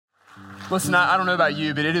Listen, I don't know about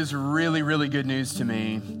you, but it is really, really good news to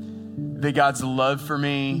me that God's love for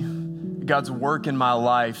me, God's work in my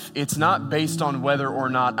life, it's not based on whether or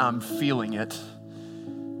not I'm feeling it.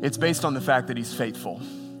 It's based on the fact that he's faithful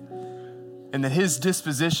and that his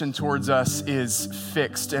disposition towards us is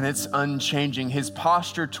fixed and it's unchanging. His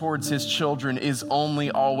posture towards his children is only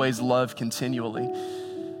always love continually.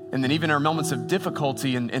 And then even in our moments of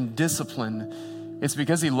difficulty and discipline, it's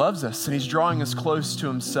because he loves us and he's drawing us close to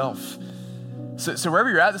himself. So wherever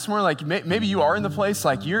you're at this morning, like maybe you are in the place,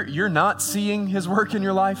 like you're not seeing his work in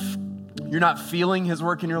your life. You're not feeling his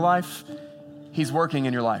work in your life. He's working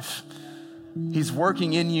in your life. He's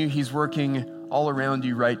working in you. He's working all around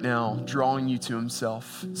you right now, drawing you to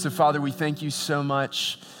himself. So Father, we thank you so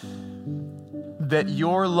much that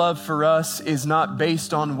your love for us is not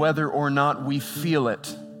based on whether or not we feel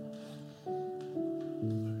it.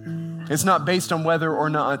 It's not based on whether or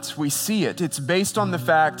not we see it. It's based on the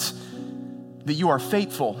fact that you are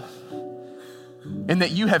faithful and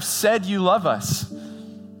that you have said you love us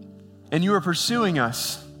and you are pursuing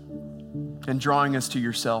us and drawing us to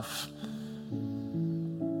yourself.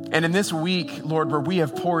 And in this week, Lord, where we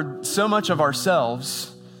have poured so much of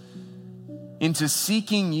ourselves into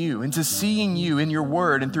seeking you, into seeing you in your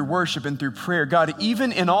word and through worship and through prayer, God,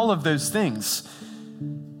 even in all of those things,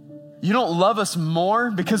 you don't love us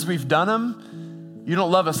more because we've done them. You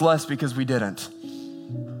don't love us less because we didn't.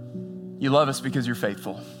 You love us because you're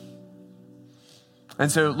faithful.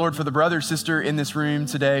 And so, Lord, for the brother or sister in this room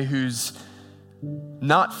today who's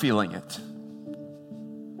not feeling it,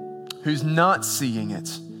 who's not seeing it,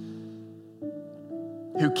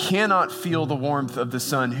 who cannot feel the warmth of the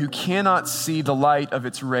sun, who cannot see the light of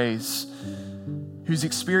its rays, whose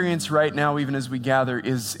experience right now, even as we gather,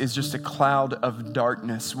 is just a cloud of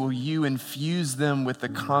darkness, will you infuse them with the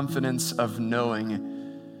confidence of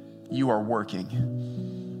knowing you are working?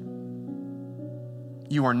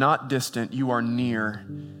 You are not distant, you are near,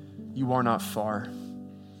 you are not far.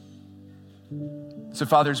 So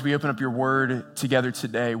Father, as we open up your word together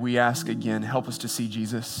today, we ask again, help us to see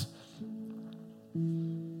Jesus.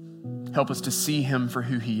 Help us to see him for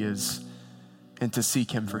who he is and to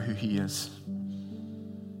seek him for who he is.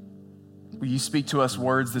 Will you speak to us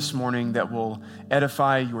words this morning that will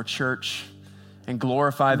edify your church and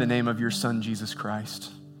glorify the name of your Son, Jesus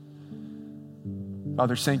Christ?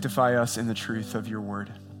 Father, sanctify us in the truth of your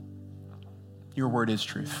word. Your word is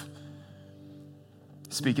truth.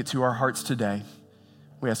 Speak it to our hearts today.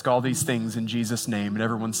 We ask all these things in Jesus' name. And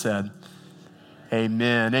everyone said,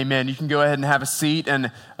 amen. Amen. You can go ahead and have a seat.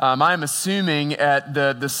 And I'm assuming at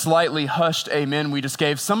the slightly hushed amen we just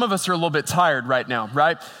gave, some of us are a little bit tired right now,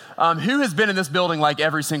 right? Who has been in this building like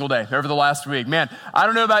every single day over the last week? Man, I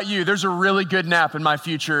don't know about you. There's a really good nap in my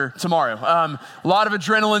future tomorrow. A lot of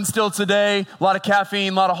adrenaline still today, a lot of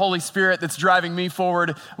caffeine, a lot of Holy Spirit that's driving me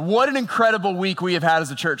forward. What an incredible week we have had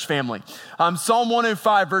as a church family. Psalm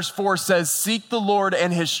 105 verse 4 says, seek the Lord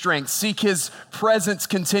and his strength, seek his presence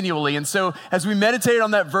continually. And so as we meditated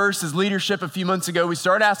on that verse as leadership a few months ago, we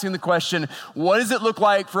started asking the question, what does it look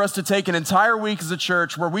like for us to take an entire week as a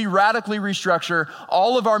church where we radically restructure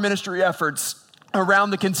all of our ministry efforts around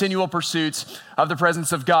the continual pursuits of the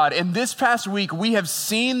presence of God? And this past week, we have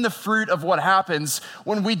seen the fruit of what happens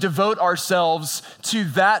when we devote ourselves to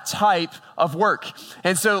that type of work.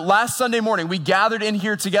 And so last Sunday morning, we gathered in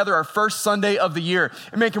here together, our first Sunday of the year.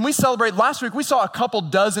 And man, can we celebrate? Last week, we saw a couple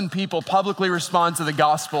dozen people publicly respond to the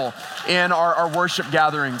gospel in our worship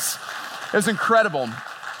gatherings. It was incredible.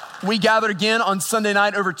 We gathered again on Sunday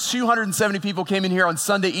night. Over 270 people came in here on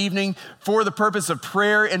Sunday evening for the purpose of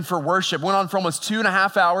prayer and for worship. Went on for almost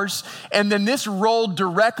 2.5 hours. And then this rolled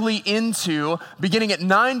directly into, beginning at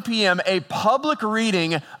 9 p.m., a public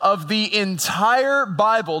reading of the entire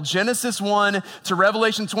Bible, Genesis 1 to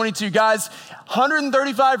Revelation 22. Guys,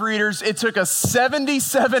 135 readers. It took us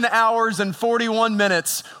 77 hours and 41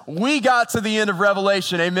 minutes. We got to the end of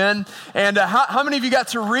Revelation, amen? And how many of you got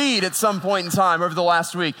to read at some point in time over the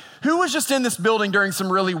last week? Who was just in this building during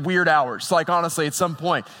some really weird hours? Like honestly, at some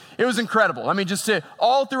point. It was incredible. I mean, just to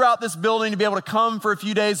all throughout this building to be able to come for a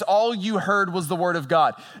few days, all you heard was the word of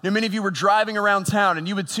God. Now, many of you were driving around town and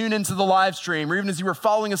you would tune into the live stream, or even as you were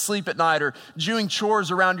falling asleep at night or doing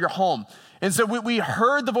chores around your home. And so we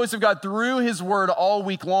heard the voice of God through his word all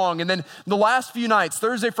week long. And then the last few nights,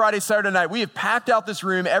 Thursday, Friday, Saturday night, we have packed out this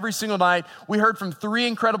room every single night. We heard from 3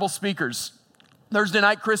 incredible speakers. Thursday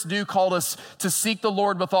night, Chris Dew called us to seek the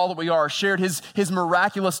Lord with all that we are, shared his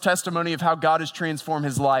miraculous testimony of how God has transformed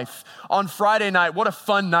his life. On Friday night, what a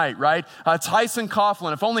fun night, right? Tyson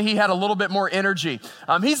Coughlin, if only he had a little bit more energy.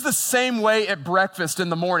 He's the same way at breakfast in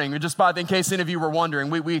the morning, in case any of you were wondering.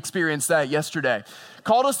 We experienced that yesterday.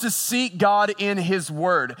 called us to seek God in his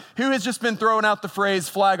word. Who has just been throwing out the phrase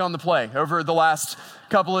flag on the play over the last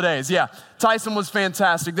couple of days? Yeah, Tyson was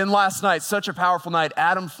fantastic. Then last night, such a powerful night,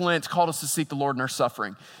 Adam Flint called us to seek the Lord in our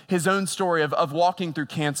suffering. His own story of walking through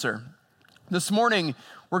cancer. This morning,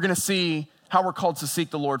 we're going to see how we're called to seek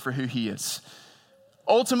the Lord for who he is.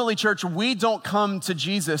 Ultimately, church, we don't come to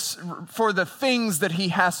Jesus for the things that he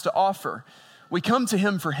has to offer. We come to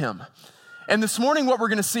him for him. And this morning, what we're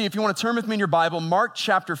going to see, if you want to turn with me in your Bible, Mark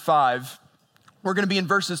chapter 5, we're going to be in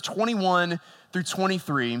verses 21 through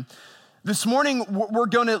 23. This morning, we're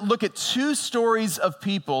going to look at two stories of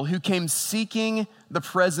people who came seeking the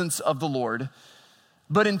presence of the Lord,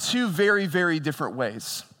 but in two very, very different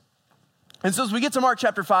ways. And so as we get to Mark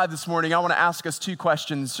chapter 5 this morning, I want to ask us two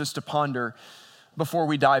questions just to ponder before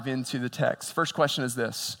we dive into the text. First question is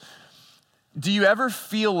this: do you ever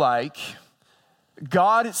feel like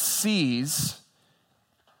God sees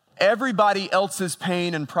everybody else's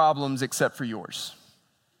pain and problems except for yours?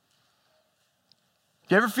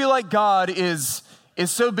 Do you ever feel like God is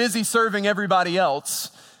so busy serving everybody else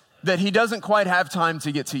that he doesn't quite have time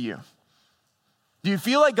to get to you? Do you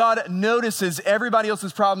feel like God notices everybody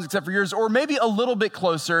else's problems except for yours? Or maybe a little bit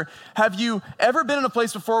closer, have you ever been in a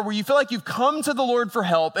place before where you feel like you've come to the Lord for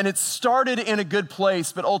help and it started in a good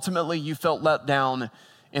place, but ultimately you felt let down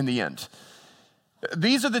in the end?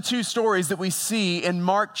 These are the two stories that we see in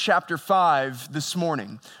Mark chapter 5 this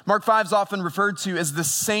morning. Mark 5 is often referred to as the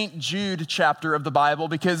St. Jude chapter of the Bible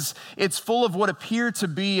because it's full of what appear to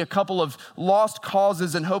be a couple of lost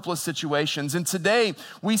causes and hopeless situations. And today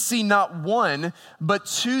we see not one, but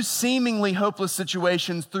two seemingly hopeless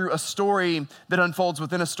situations through a story that unfolds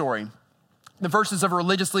within a story. The first is of a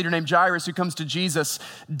religious leader named Jairus who comes to Jesus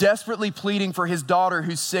desperately pleading for his daughter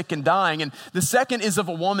who's sick and dying. And the second is of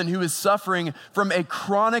a woman who is suffering from a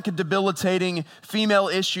chronic, debilitating female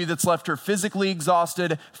issue that's left her physically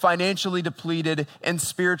exhausted, financially depleted, and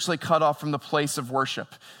spiritually cut off from the place of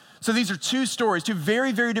worship. So these are two stories, two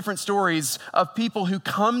very, very different stories of people who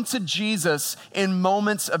come to Jesus in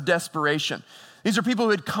moments of desperation. These are people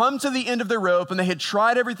who had come to the end of their rope and they had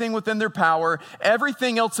tried everything within their power.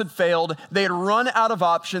 Everything else had failed. They had run out of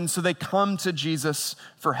options, so they come to Jesus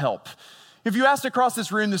for help. If you asked across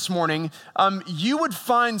this room this morning, you would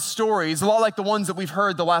find stories, a lot like the ones that we've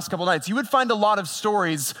heard the last couple of nights. You would find a lot of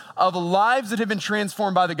stories of lives that have been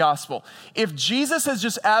transformed by the gospel. If Jesus has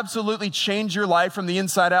just absolutely changed your life from the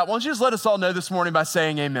inside out, why don't you just let us all know this morning by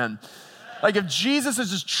saying amen? Like if Jesus has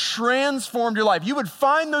just transformed your life, you would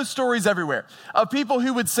find those stories everywhere of people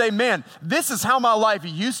who would say, man, this is how my life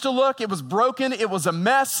used to look. It was broken. It was a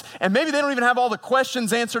mess. And maybe they don't even have all the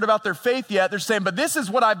questions answered about their faith yet. They're saying, but this is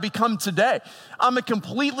what I've become today. I'm a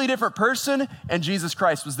completely different person, and Jesus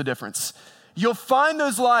Christ was the difference. You'll find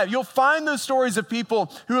those lives. You'll find those stories of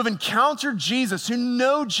people who have encountered Jesus, who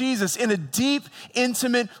know Jesus in a deep,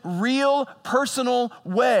 intimate, real, personal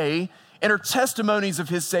way, and are testimonies of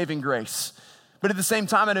his saving grace. But at the same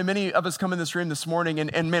time, I know many of us come in this room this morning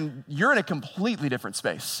and man, you're in a completely different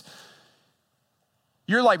space.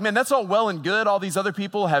 You're like, man, that's all well and good. All these other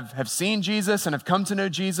people have seen Jesus and have come to know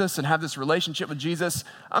Jesus and have this relationship with Jesus.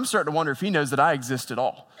 I'm starting to wonder if he knows that I exist at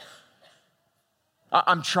all.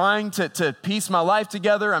 I'm trying to piece my life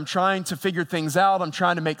together. I'm trying to figure things out. I'm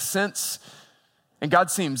trying to make sense. And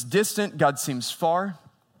God seems distant. God seems far.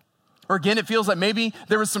 Or again, it feels like maybe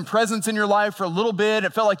there was some presence in your life for a little bit.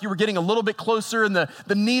 It felt like you were getting a little bit closer and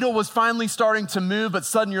the needle was finally starting to move, but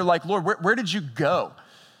suddenly you're like, Lord, where did you go?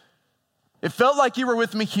 It felt like you were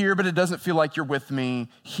with me here, but it doesn't feel like you're with me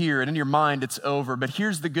here. And in your mind, it's over. But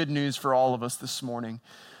here's the good news for all of us this morning.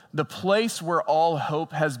 The place where all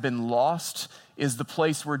hope has been lost is the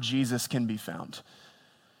place where Jesus can be found.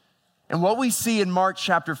 And what we see in Mark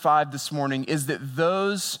chapter 5 this morning is that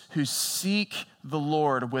those who seek the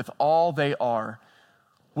Lord with all they are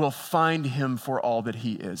will find him for all that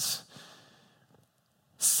he is.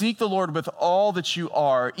 Seek the Lord with all that you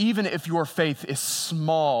are, even if your faith is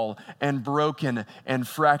small and broken and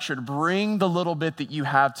fractured. Bring the little bit that you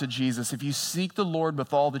have to Jesus. If you seek the Lord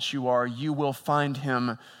with all that you are, you will find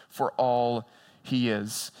him for all he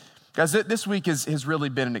is. Guys, this week has really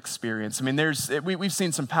been an experience. I mean, we've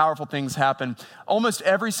seen some powerful things happen. Almost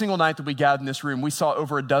every single night that we gathered in this room, we saw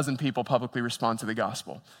over a dozen people publicly respond to the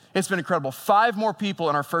gospel. It's been incredible. 5 more people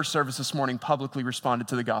in our first service this morning publicly responded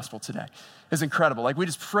to the gospel today. It's incredible. Like, we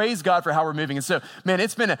just praise God for how we're moving. And so, man,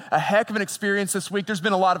 it's been a heck of an experience this week. There's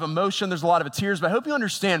been a lot of emotion. There's a lot of tears. But I hope you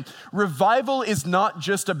understand, revival is not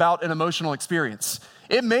just about an emotional experience.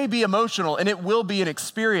 It may be emotional and it will be an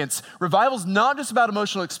experience. Revival is not just about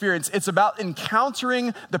emotional experience. It's about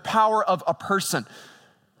encountering the power of a person.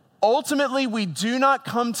 Ultimately, we do not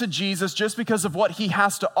come to Jesus just because of what he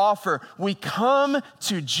has to offer. We come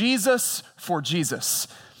to Jesus for Jesus.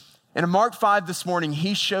 And in Mark 5 this morning,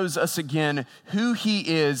 he shows us again who he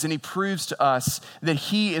is, and he proves to us that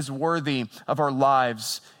he is worthy of our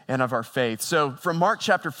lives and of our faith. So from Mark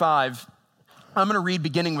chapter 5, I'm going to read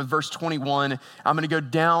beginning with verse 21. I'm going to go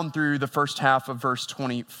down through the first half of verse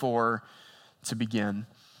 24 to begin.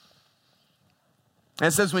 And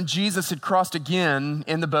it says, when Jesus had crossed again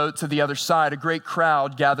in the boat to the other side, a great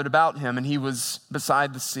crowd gathered about him, and he was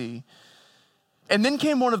beside the sea. And then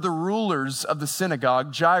came one of the rulers of the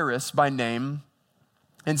synagogue, Jairus by name,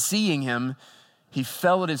 and seeing him, he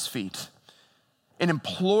fell at his feet and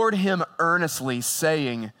implored him earnestly,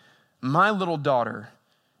 saying, my little daughter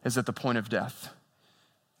is at the point of death.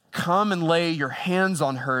 Come and lay your hands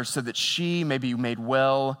on her so that she may be made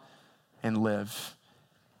well and live.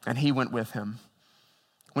 And he went with him.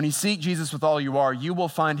 When you seek Jesus with all you are, you will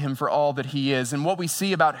find him for all that he is. And what we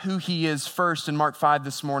see about who he is first in Mark 5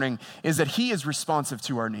 this morning is that he is responsive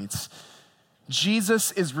to our needs.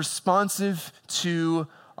 Jesus is responsive to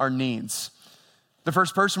our needs. The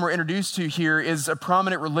first person we're introduced to here is a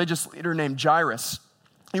prominent religious leader named Jairus.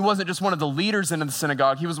 He wasn't just one of the leaders in the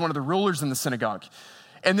synagogue, he was one of the rulers in the synagogue.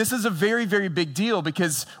 And this is a very, very big deal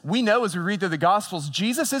because we know as we read through the Gospels,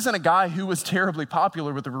 Jesus isn't a guy who was terribly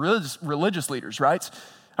popular with the religious leaders, right?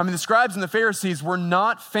 I mean, the scribes and the Pharisees were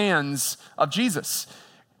not fans of Jesus.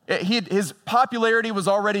 His popularity was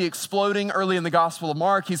already exploding early in the Gospel of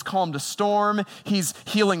Mark. He's calmed a storm. He's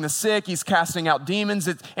healing the sick. He's casting out demons.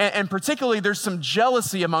 And particularly, there's some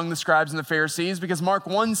jealousy among the scribes and the Pharisees because Mark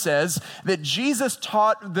 1 says that Jesus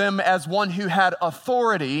taught them as one who had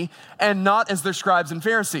authority and not as their scribes and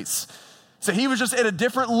Pharisees. So he was just at a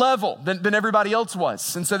different level than everybody else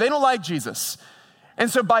was. And so they don't like Jesus. And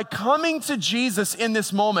so by coming to Jesus in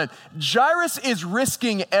this moment, Jairus is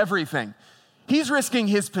risking everything. He's risking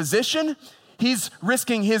his position. He's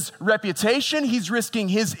risking his reputation. He's risking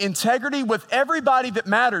his integrity with everybody that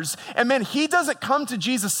matters. And man, he doesn't come to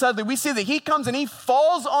Jesus suddenly. We see that he comes and he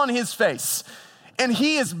falls on his face and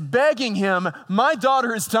he is begging him, my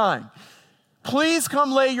daughter is dying. Please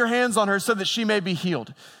come lay your hands on her so that she may be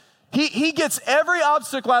healed. He gets every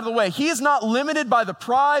obstacle out of the way. He is not limited by the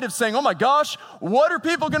pride of saying, oh my gosh, what are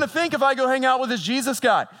people going to think if I go hang out with this Jesus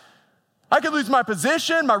guy? I could lose my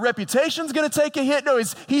position. My reputation's going to take a hit. No,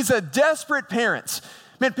 he's a desperate parent.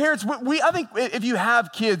 Man, parents, I think if you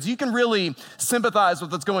have kids, you can really sympathize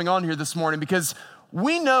with what's going on here this morning because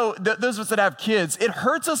we know that those of us that have kids, it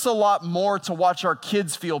hurts us a lot more to watch our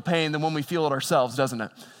kids feel pain than when we feel it ourselves, doesn't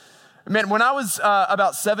it? Man, when I was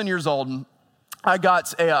about 7 years old, I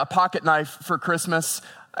got a pocket knife for Christmas.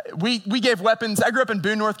 We gave weapons. I grew up in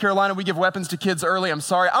Boone, North Carolina. We give weapons to kids early. I'm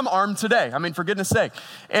sorry. I'm armed today. I mean, for goodness sake.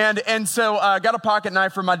 And so I got a pocket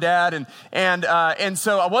knife from my dad. And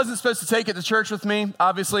so I wasn't supposed to take it to church with me.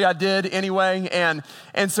 Obviously, I did anyway.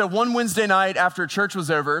 And so one Wednesday night after church was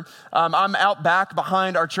over, I'm out back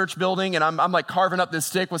behind our church building, and I'm like carving up this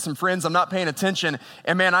stick with some friends. I'm not paying attention.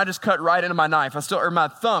 And man, I just cut right into my knife. My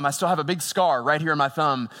thumb. I still have a big scar right here in my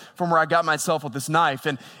thumb from where I got myself with this knife.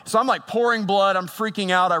 And so I'm like pouring blood. I'm freaking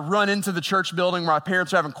out. I run into the church building where my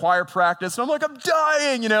parents are having choir practice. And I'm like, I'm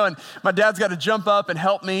dying, and my dad's got to jump up and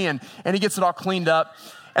help me. And he gets it all cleaned up.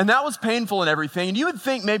 And that was painful and everything. And you would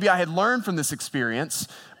think maybe I had learned from this experience.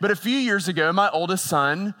 But a few years ago, my oldest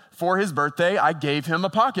son, for his birthday, I gave him a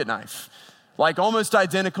pocket knife. Like almost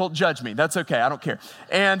identical, judge me. That's okay, I don't care.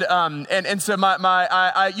 And so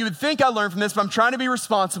you would think I learned from this, but I'm trying to be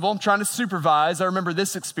responsible. I'm trying to supervise. I remember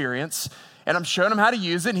this experience. And I'm showing him how to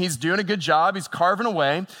use it, and he's doing a good job. He's carving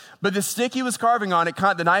away. But the stick he was carving on,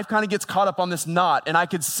 the knife kind of gets caught up on this knot, and I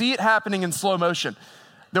could see it happening in slow motion.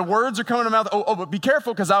 The words are coming out, but be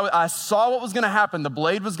careful, because I saw what was going to happen. The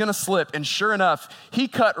blade was going to slip, and sure enough, he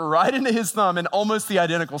cut right into his thumb in almost the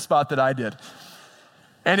identical spot that I did.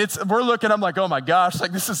 And we're looking, I'm like, oh my gosh,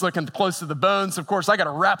 like this is looking close to the bones. Of course, I got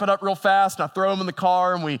to wrap it up real fast, and I throw him in the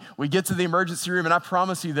car, and we get to the emergency room, and I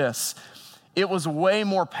promise you this, it was way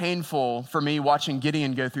more painful for me watching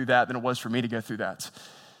Gideon go through that than it was for me to go through that.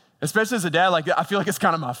 Especially as a dad, like I feel like it's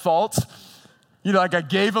kind of my fault. Like I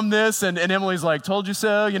gave him this and Emily's like, told you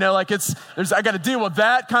so. Like I got to deal with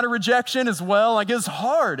that kind of rejection as well. Like it's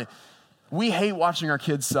hard. We hate watching our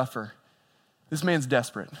kids suffer. This man's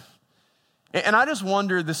desperate. And I just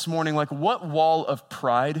wonder this morning, like what wall of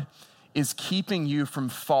pride is keeping you from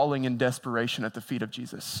falling in desperation at the feet of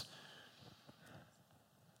Jesus?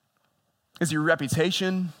 Is your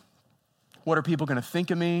reputation? What are people going to think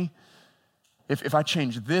of me? If I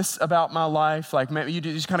change this about my life, like maybe you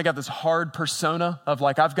just kind of got this hard persona of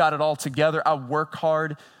like, I've got it all together. I work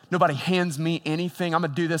hard. Nobody hands me anything. I'm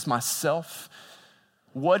gonna do this myself.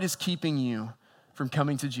 What is keeping you from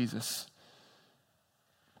coming to Jesus?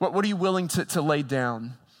 What are you willing to lay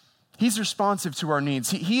down? He's responsive to our needs.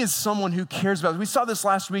 He is someone who cares about us. We saw this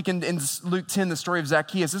last week in Luke 10, the story of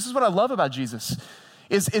Zacchaeus. This is what I love about Jesus,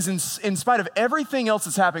 is in spite of everything else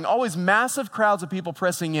that's happening, always massive crowds of people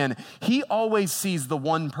pressing in, he always sees the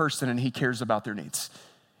one person and he cares about their needs.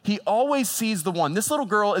 He always sees the one. This little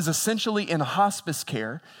girl is essentially in hospice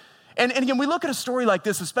care. And again, we look at a story like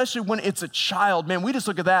this, especially when it's a child, man, we just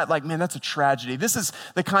look at that like, man, that's a tragedy. This is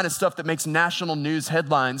the kind of stuff that makes national news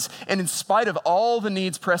headlines. And in spite of all the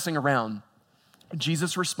needs pressing around,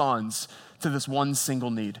 Jesus responds to this one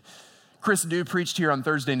single need. Chris Dew preached here on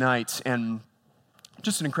Thursday night, and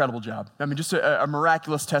just an incredible job. I mean, just a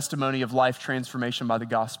miraculous testimony of life transformation by the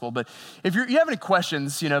gospel. But if you have any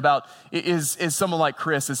questions, about is someone like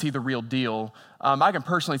Chris, is he the real deal? I can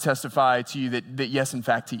personally testify to you that yes, in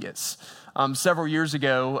fact, he is. Several years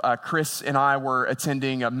ago, Chris and I were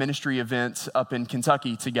attending a ministry event up in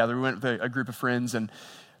Kentucky together. We went with a group of friends, and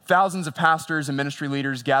thousands of pastors and ministry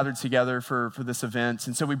leaders gathered together for this event.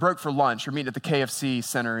 And so we broke for lunch. We're meeting at the KFC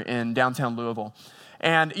Center in downtown Louisville.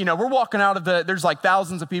 And, we're walking out of there's like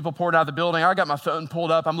thousands of people poured out of the building. I got my phone pulled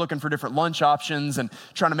up. I'm looking for different lunch options and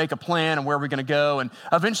trying to make a plan and where we're going to go. And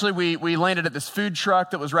eventually we landed at this food truck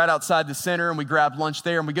that was right outside the center, and we grabbed lunch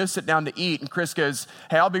there, and we go sit down to eat. And Chris goes,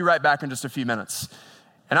 "Hey, I'll be right back in just a few minutes."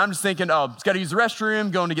 And I'm just thinking, it's got to use the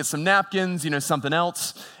restroom, going to get some napkins, something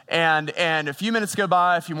else. And a few minutes go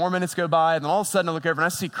by, a few more minutes go by, and then all of a sudden I look over and I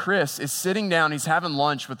see Chris is sitting down. He's having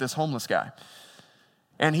lunch with this homeless guy.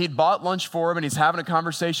 And he'd bought lunch for him, and he's having a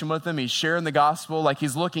conversation with him. He's sharing the gospel, like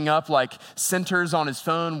he's looking up like centers on his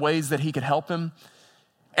phone, ways that he could help him.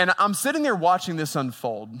 And I'm sitting there watching this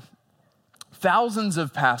unfold. Thousands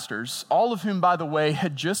of pastors, all of whom, by the way,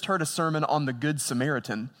 had just heard a sermon on the Good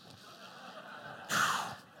Samaritan.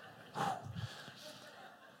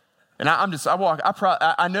 And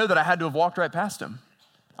I know that I had to have walked right past him.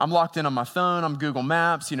 I'm locked in on my phone, I'm Google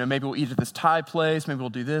Maps, maybe we'll eat at this Thai place, maybe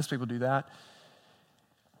we'll do this, maybe we'll do that.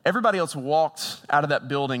 Everybody else walked out of that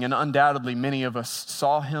building, and undoubtedly many of us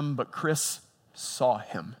saw him, but Chris saw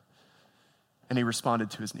him, and he responded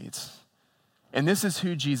to his needs. And this is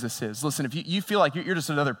who Jesus is. Listen, if you feel like you're just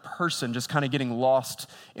another person just kind of getting lost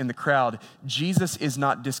in the crowd, Jesus is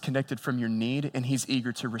not disconnected from your need, and he's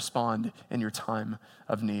eager to respond in your time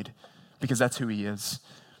of need, because that's who he is.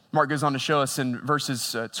 Mark goes on to show us in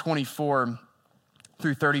verses 24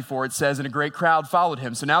 through 34, it says, "And a great crowd followed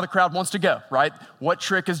him." So now the crowd wants to go, right? What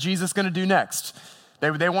trick is Jesus going to do next? They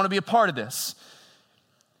want to be a part of this.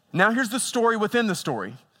 Now here's the story within the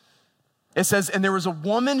story. It says, "And there was a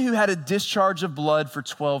woman who had a discharge of blood for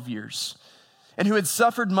 12 years, and who had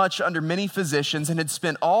suffered much under many physicians, and had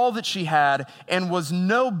spent all that she had, and was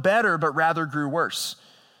no better, but rather grew worse.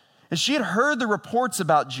 And she had heard the reports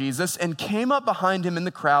about Jesus, and came up behind him in the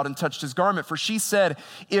crowd and touched his garment. For she said,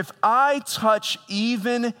 'If I touch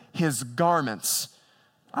even his garments,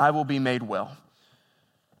 I will be made well.'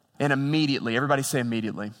 And immediately," everybody say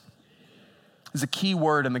immediately, is a key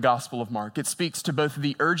word in the Gospel of Mark. It speaks to both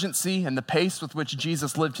the urgency and the pace with which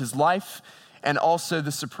Jesus lived his life, and also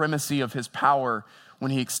the supremacy of his power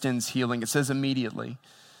when he extends healing. It says immediately.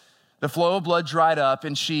 The flow of blood dried up,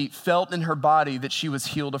 and she felt in her body that she was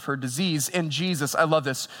healed of her disease. And Jesus, I love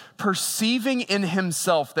this, perceiving in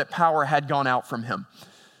himself that power had gone out from him.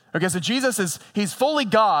 Okay, so Jesus he's fully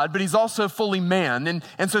God, but he's also fully man.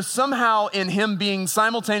 And so somehow in him being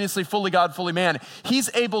simultaneously fully God, fully man, he's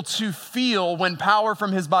able to feel when power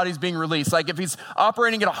from his body is being released. Like if he's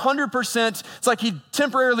operating at 100%, it's like he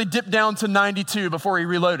temporarily dipped down to 92 before he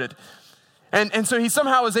reloaded. And so he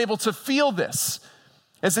somehow is able to feel this.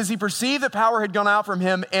 It says he perceived that power had gone out from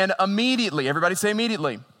him, and immediately, everybody say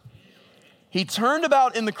immediately, he turned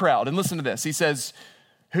about in the crowd, and listen to this. He says,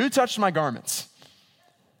 "Who touched my garments?"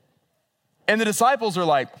 And the disciples are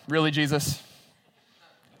like, "Really, Jesus?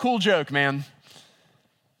 Cool joke, man."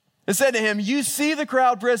 They said to him, "You see the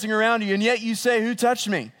crowd pressing around you, and yet you say, 'Who touched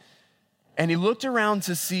me?'" And he looked around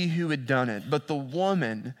to see who had done it. But the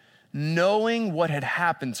woman, knowing what had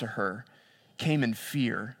happened to her, came in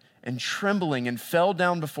fear and trembling, and fell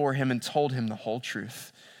down before him and told him the whole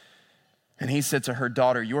truth. And he said to her,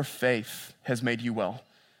 "Daughter, your faith has made you well.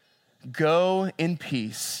 Go in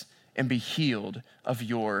peace and be healed of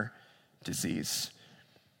your disease."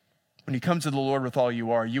 When you come to the Lord with all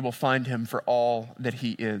you are, you will find him for all that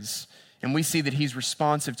he is. And we see that he's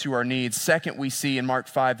responsive to our needs. Second, we see in Mark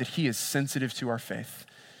 5 that he is sensitive to our faith.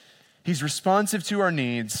 He's responsive to our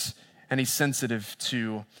needs, and he's sensitive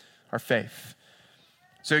to our faith.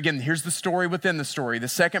 So again, here's the story within the story. The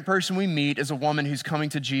second person we meet is a woman who's coming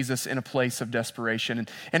to Jesus in a place of desperation.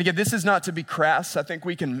 And again, this is not to be crass. I think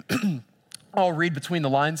we can all read between the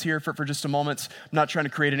lines here for just a moment. I'm not trying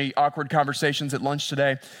to create any awkward conversations at lunch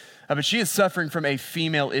today. But she is suffering from a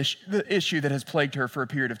female issue that has plagued her for a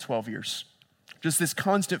period of 12 years. Just this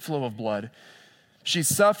constant flow of blood. She's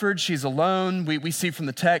suffered, she's alone. We see from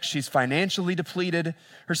the text, she's financially depleted.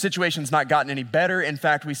 Her situation's not gotten any better. In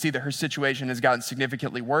fact, we see that her situation has gotten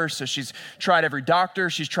significantly worse. So she's tried every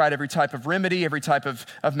doctor, she's tried every type of remedy, every type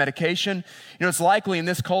of medication. You know, it's likely in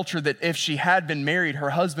this culture that if she had been married,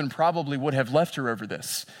 her husband probably would have left her over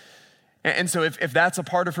this. And so if that's a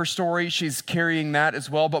part of her story, she's carrying that as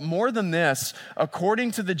well. But more than this,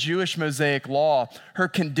 according to the Jewish Mosaic law, her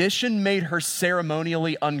condition made her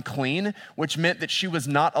ceremonially unclean, which meant that she was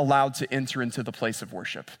not allowed to enter into the place of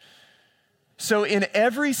worship. So in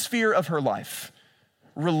every sphere of her life,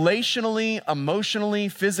 relationally, emotionally,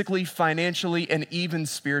 physically, financially, and even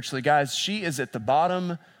spiritually, guys, she is at the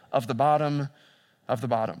bottom of the bottom of the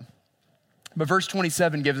bottom. But verse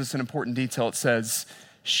 27 gives us an important detail. It says,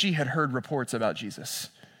 she had heard reports about Jesus.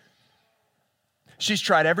 She's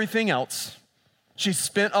tried everything else. She's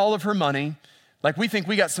spent all of her money. Like, we think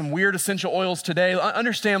we got some weird essential oils today.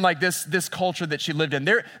 Understand, like, this culture that she lived in.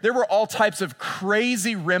 There were all types of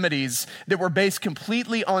crazy remedies that were based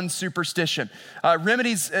completely on superstition.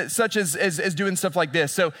 Remedies such as doing stuff like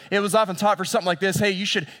this. So it was often taught for something like this. Hey, you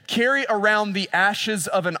should carry around the ashes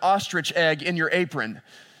of an ostrich egg in your apron.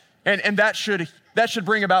 And that should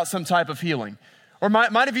bring about some type of healing. Or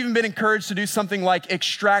might have even been encouraged to do something like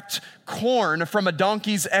extract corn from a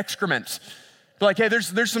donkey's excrement. Like, hey,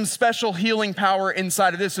 there's some special healing power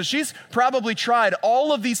inside of this. So she's probably tried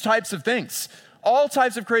all of these types of things, all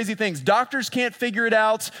types of crazy things. Doctors can't figure it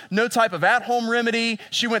out. No type of at-home remedy.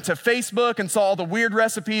 She went to Facebook and saw all the weird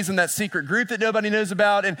recipes in that secret group that nobody knows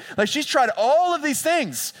about. And like, she's tried all of these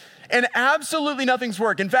things and absolutely nothing's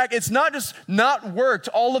worked. In fact, it's not just not worked.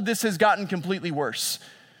 All of this has gotten completely worse.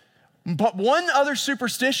 But one other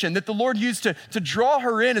superstition that the Lord used to draw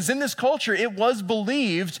her in is in this culture, it was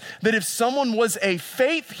believed that if someone was a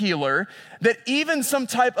faith healer, that even some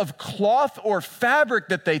type of cloth or fabric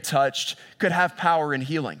that they touched could have power in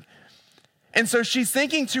healing. And so she's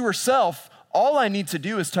thinking to herself, all I need to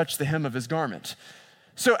do is touch the hem of his garment.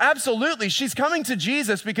 So absolutely, she's coming to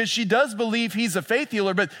Jesus because she does believe he's a faith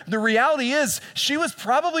healer, but the reality is she was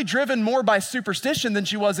probably driven more by superstition than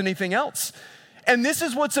she was anything else. And this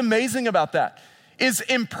is what's amazing about that, is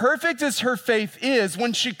imperfect as her faith is,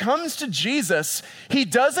 when she comes to Jesus, he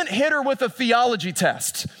doesn't hit her with a theology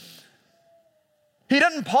test. He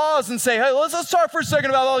doesn't pause and say, hey, let's talk for a second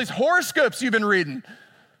about all these horoscopes you've been reading.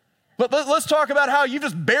 Let's talk about how you've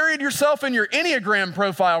just buried yourself in your Enneagram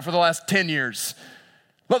profile for the last 10 years.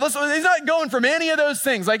 He's not going from any of those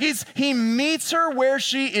things. Like, he meets her where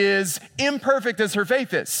she is, imperfect as her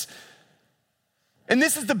faith is. And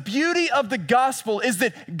this is the beauty of the gospel, is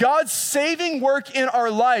that God's saving work in our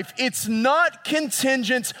life, it's not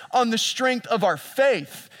contingent on the strength of our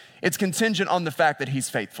faith. It's contingent on the fact that he's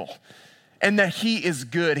faithful and that he is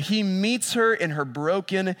good. He meets her in her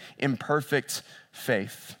broken, imperfect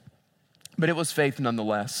faith. But it was faith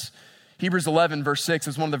nonetheless. Hebrews 11, verse 6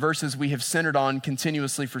 is one of the verses we have centered on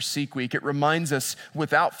continuously for Seek Week. It reminds us,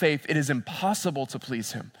 without faith, it is impossible to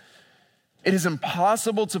please him. It is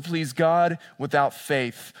impossible to please God without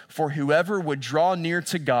faith, for whoever would draw near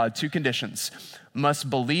to God, two conditions, must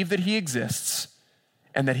believe that he exists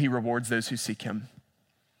and that he rewards those who seek him.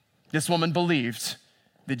 This woman believed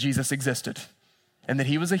that Jesus existed and that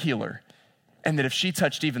he was a healer, and that if she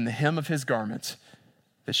touched even the hem of his garment,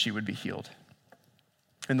 that she would be healed.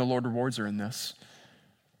 And the Lord rewards her in this.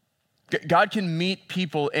 God can meet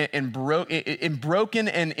people in broken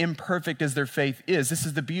and imperfect as their faith is. This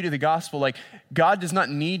is the beauty of the gospel. Like, God does not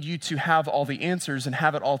need you to have all the answers and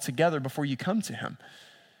have it all together before you come to him.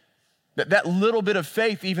 That little bit of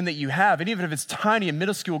faith even that you have, and even if it's tiny and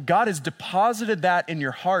minuscule, God has deposited that in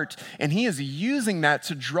your heart, and he is using that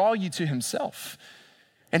to draw you to himself.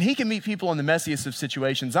 And he can meet people in the messiest of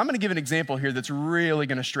situations. I'm going to give an example here that's really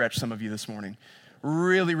going to stretch some of you this morning.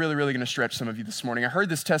 Really going to stretch some of you this morning. I heard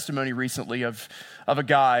this testimony recently of a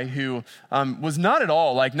guy who was not at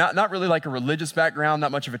all, like not really like a religious background,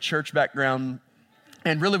 not much of a church background,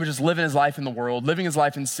 and really was just living his life in the world, living his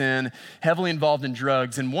life in sin, heavily involved in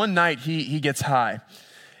drugs. And one night he gets high.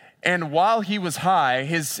 And while he was high,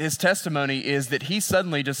 his testimony is that he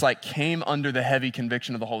suddenly just like came under the heavy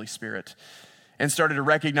conviction of the Holy Spirit. and started to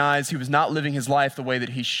recognize he was not living his life the way that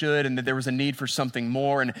he should, and that there was a need for something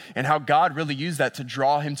more, and how God really used that to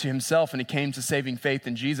draw him to himself, and he came to saving faith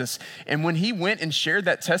in Jesus. And when he went and shared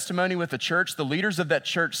that testimony with the church, the leaders of that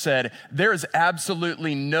church said, there is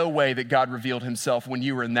absolutely no way that God revealed himself when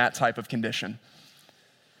you were in that type of condition.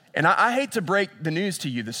 And I hate to break the news to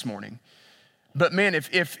you this morning, but man,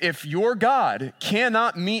 if your God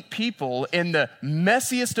cannot meet people in the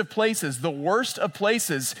messiest of places, the worst of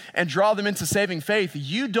places, and draw them into saving faith,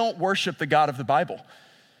 you don't worship the God of the Bible.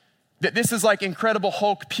 That this is like Incredible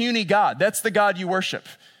Hulk, puny God. That's the God you worship.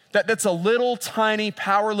 That's a little tiny,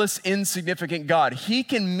 powerless, insignificant God. He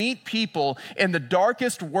can meet people in the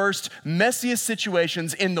darkest, worst, messiest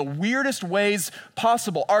situations in the weirdest ways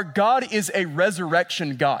possible. Our God is a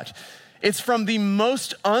resurrection God. It's from the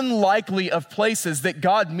most unlikely of places that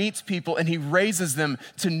God meets people and he raises them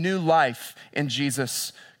to new life in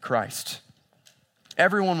Jesus Christ.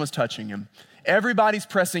 Everyone was touching him. Everybody's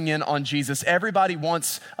pressing in on Jesus. Everybody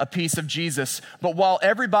wants a piece of Jesus. But while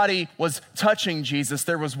everybody was touching Jesus,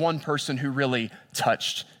 there was one person who really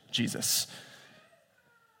touched Jesus.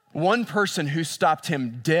 One person who stopped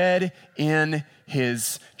him dead in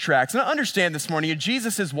his tracks. Now understand this morning,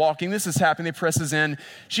 Jesus is walking, this is happening, he presses in,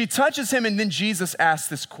 she touches him, and then Jesus asks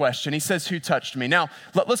this question. He says, who touched me? Now,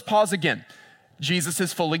 let's pause again. Jesus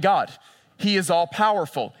is fully God. He is all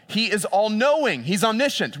powerful. He is all knowing. He's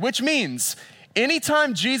omniscient, which means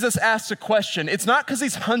anytime Jesus asks a question, it's not because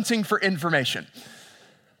he's hunting for information.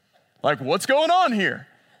 Like, what's going on here?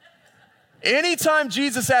 Anytime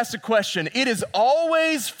Jesus asks a question, it is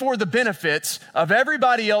always for the benefit of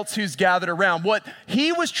everybody else who's gathered around. What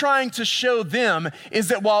he was trying to show them is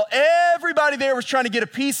that while everybody there was trying to get a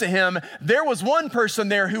piece of him, there was one person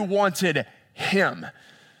there who wanted him,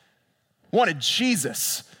 wanted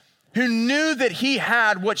Jesus, who knew that he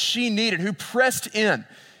had what she needed, who pressed in.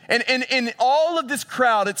 And in all of this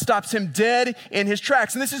crowd, it stops him dead in his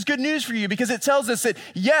tracks. And this is good news for you because it tells us that,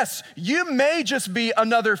 yes, you may just be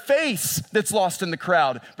another face that's lost in the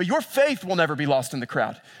crowd, but your faith will never be lost in the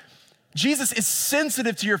crowd. Jesus is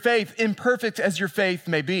sensitive to your faith, imperfect as your faith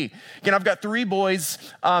may be. Again, I've got 3 boys.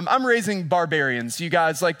 I'm raising barbarians. You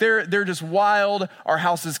guys, like they're just wild. Our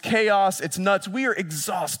house is chaos. It's nuts. We are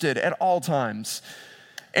exhausted at all times.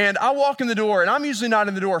 And I walk in the door, and I'm usually not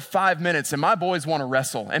in the door 5 minutes, and my boys want to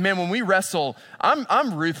wrestle. And man, when we wrestle,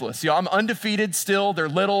 I'm ruthless. I'm undefeated still. They're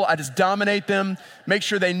little. I just dominate them, make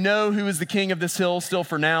sure they know who is the king of this hill still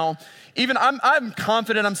for now. Even I'm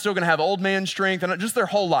confident I'm still going to have old man strength, and just their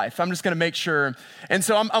whole life. I'm just going to make sure. And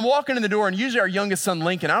so I'm walking in the door, and usually our youngest son,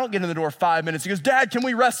 Lincoln, I don't get in the door 5 minutes. He goes, Dad, can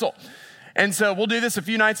we wrestle? And so we'll do this a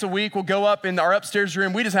few nights a week. We'll go up in our upstairs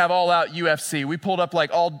room. We just have all out UFC. We pulled up like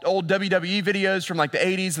all old WWE videos from like the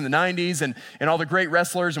 80s and the 90s and all the great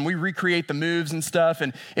wrestlers, and we recreate the moves and stuff.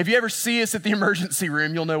 And if you ever see us at the emergency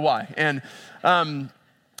room, you'll know why. And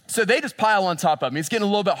so they just pile on top of me. It's getting a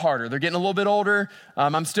little bit harder. They're getting a little bit older.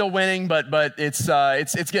 I'm still winning, but it's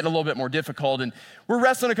getting a little bit more difficult. And we're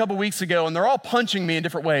wrestling a couple weeks ago, and they're all punching me in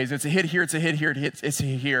different ways. It's a hit here, it's a hit here, it's a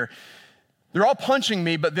hit here. They're all punching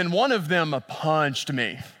me, but then one of them punched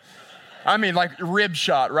me. I mean, like rib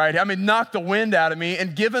shot, right? I mean, knocked the wind out of me,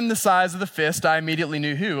 and given the size of the fist, I immediately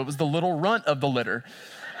knew who. It was the little runt of the litter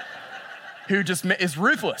who just is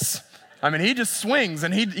ruthless. I mean, he just swings,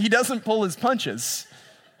 and he doesn't pull his punches.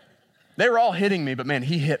 They were all hitting me, but man,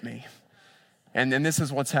 he hit me. And this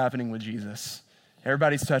is what's happening with Jesus.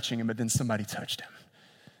 Everybody's touching him, but then somebody touched him.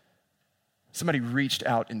 Somebody reached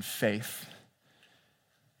out in faith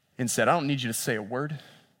and said, I don't need you to say a word.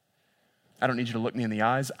 I don't need you to look me in the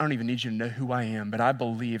eyes. I don't even need you to know who I am, but I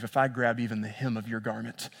believe if I grab even the hem of your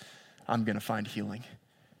garment, I'm going to find healing.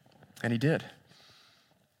 And he did.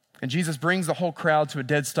 And Jesus brings the whole crowd to a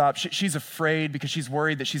dead stop. She's afraid because she's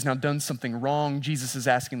worried that she's now done something wrong. Jesus is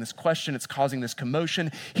asking this question. It's causing this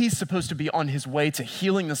commotion. He's supposed to be on his way to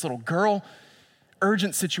healing this little girl.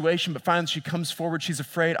 Urgent situation, but finally she comes forward. She's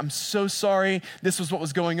afraid. I'm so sorry. This was what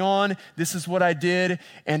was going on. This is what I did.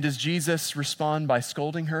 And does Jesus respond by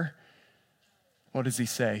scolding her? What does he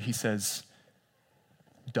say? He says,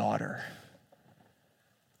 daughter.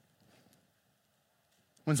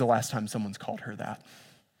 When's the last time someone's called her that?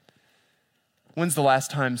 When's the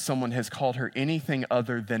last time someone has called her anything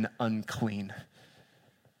other than unclean?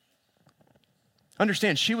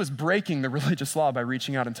 Understand, she was breaking the religious law by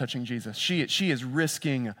reaching out and touching Jesus. She is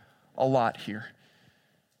risking a lot here.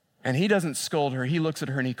 And he doesn't scold her. He looks at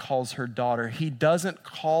her and he calls her daughter. He doesn't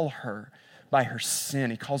call her by her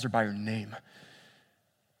sin. He calls her by her name.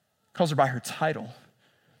 He calls her by her title.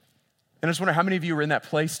 And I just wonder how many of you are in that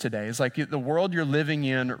place today. It's like the world you're living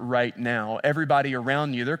in right now, everybody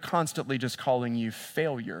around you, they're constantly just calling you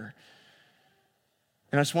failure.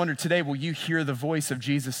 And I just wonder today, will you hear the voice of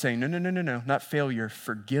Jesus saying, no, no, no, no, no, not failure,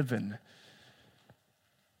 forgiven.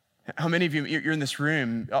 How many of you, you're in this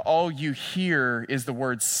room, all you hear is the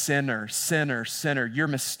word sinner, sinner, sinner, your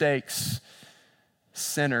mistakes,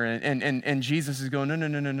 sinner. And Jesus is going, no, no,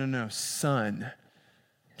 no, no, no, no, son,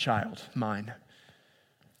 child, mine.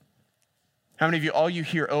 How many of you, all you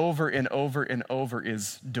hear over and over and over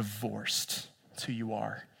is divorced. That's who you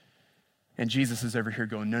are. And Jesus is over here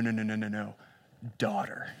going, no, no, no, no, no, no,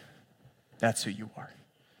 daughter. That's who you are.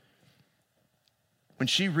 When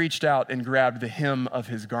she reached out and grabbed the hem of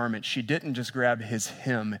his garment, she didn't just grab his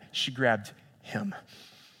hem, she grabbed him.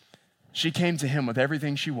 She came to him with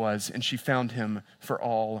everything she was, and she found him for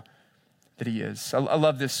all that he is. I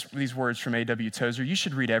love these words from A.W. Tozer. You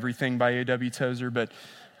should read everything by A.W. Tozer, but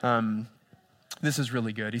this is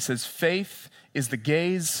really good. He says, faith is the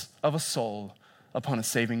gaze of a soul upon a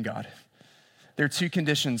saving God. There are two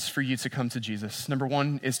conditions for you to come to Jesus. Number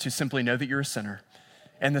one is to simply know that you're a sinner.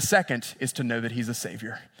 And the second is to know that he's a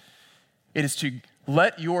savior. It is to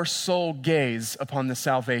let your soul gaze upon the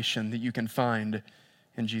salvation that you can find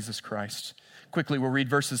in Jesus Christ. Quickly, we'll read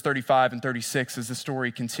verses 35 and 36 as the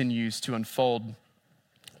story continues to unfold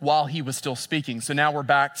while he was still speaking. So now we're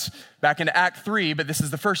back into Act 3, but this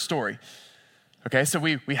is the first story. Okay, so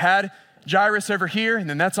we had Jairus over here, and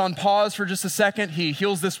then that's on pause for just a second. He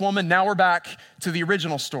heals this woman. Now we're back to the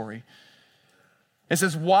original story. It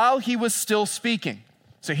says, while he was still speaking,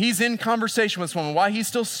 so he's in conversation with this woman. While he's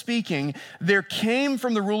still speaking, there came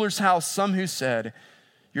from the ruler's house some who said,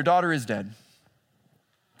 your daughter is dead.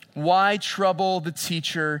 Why trouble the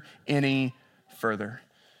teacher any further?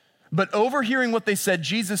 But overhearing what they said,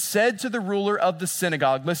 Jesus said to the ruler of the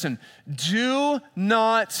synagogue, listen, do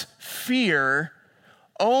not fear,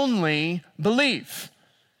 only believe.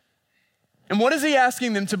 And what is he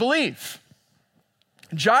asking them to believe?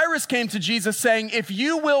 Jairus came to Jesus saying, if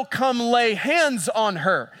you will come lay hands on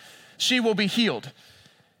her, she will be healed.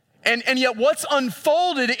 And yet what's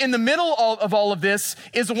unfolded in the middle of all of this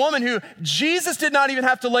is a woman who Jesus did not even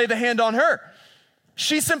have to lay the hand on her.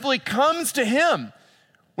 She simply comes to him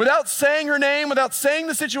without saying her name, without saying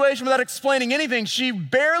the situation, without explaining anything. She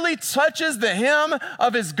barely touches the hem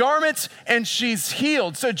of his garment and she's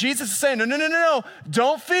healed. So Jesus is saying, no,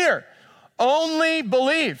 don't fear, only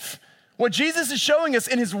believe. What Jesus is showing us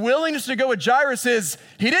in his willingness to go with Jairus is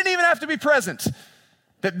he didn't even have to be present.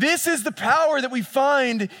 That this is the power that we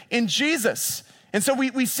find in Jesus. And so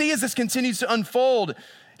we see as this continues to unfold,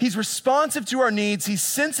 he's responsive to our needs. He's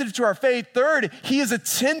sensitive to our faith. Third, he is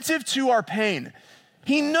attentive to our pain.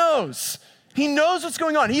 He knows what's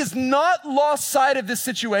going on. He has not lost sight of this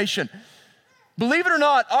situation. Believe it or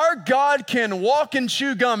not, our God can walk and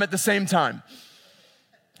chew gum at the same time.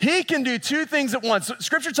 He can do two things at once.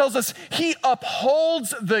 Scripture tells us he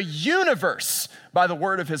upholds the universe by the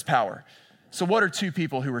word of his power. So what are two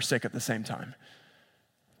people who are sick at the same time?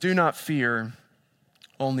 Do not fear,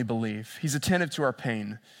 only believe. He's attentive to our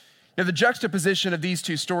pain. Now, the juxtaposition of these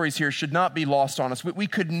two stories here should not be lost on us. We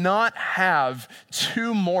could not have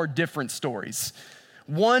two more different stories.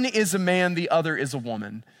 One is a man, the other is a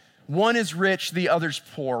woman. One is rich, the other's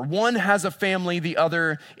poor. One has a family, the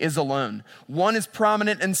other is alone. One is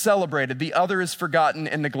prominent and celebrated, the other is forgotten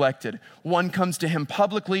and neglected. One comes to him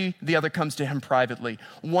publicly, the other comes to him privately.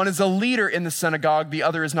 One is a leader in the synagogue, the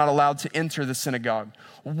other is not allowed to enter the synagogue.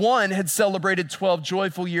 One had celebrated 12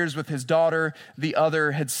 joyful years with his daughter, the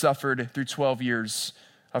other had suffered through 12 years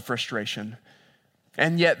of frustration.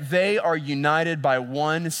 And yet they are united by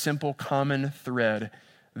one simple common thread,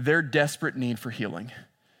 their desperate need for healing.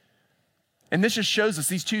 And this just shows us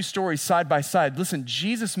these two stories side by side. Listen,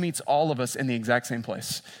 Jesus meets all of us in the exact same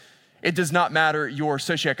place. It does not matter your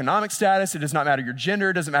socioeconomic status. It does not matter your gender.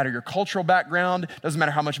 It doesn't matter your cultural background. It doesn't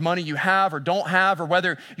matter how much money you have or don't have, or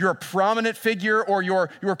whether you're a prominent figure or you're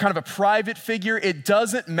kind of a private figure. It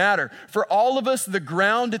doesn't matter. For all of us, the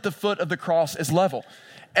ground at the foot of the cross is level.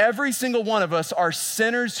 Every single one of us are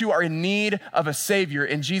sinners who are in need of a Savior,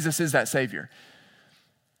 and Jesus is that Savior.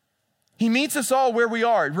 He meets us all where we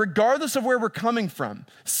are, regardless of where we're coming from.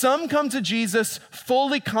 Some come to Jesus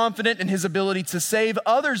fully confident in his ability to save.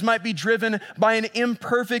 Others might be driven by an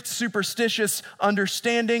imperfect, superstitious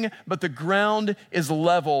understanding, but the ground is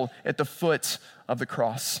level at the foot of the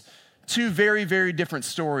cross. Two very, very different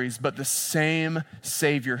stories, but the same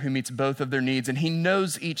Savior who meets both of their needs, and he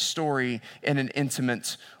knows each story in an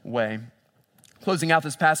intimate way. Closing out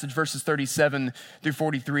this passage, verses 37 through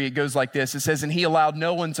 43, it goes like this. It says, and he allowed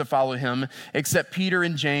no one to follow him except Peter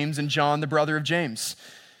and James and John, the brother of James.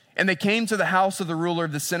 And they came to the house of the ruler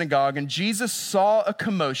of the synagogue, and Jesus saw a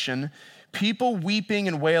commotion, people weeping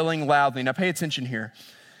and wailing loudly. Now pay attention here.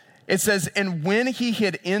 It says, and when he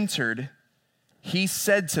had entered, he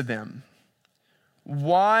said to them,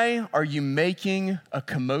 why are you making a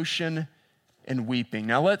commotion and weeping?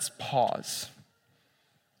 Now let's pause.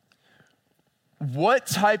 What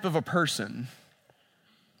type of a person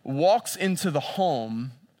walks into the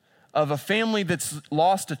home of a family that's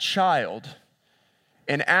lost a child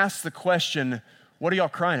and asks the question, what are y'all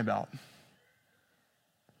crying about?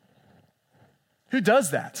 Who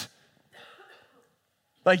does that?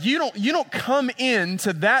 Like you don't come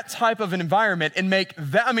into that type of an environment and make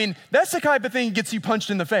that, that's the type of thing that gets you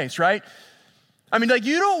punched in the face, right?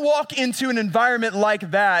 You don't walk into an environment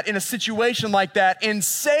like that, in a situation like that, and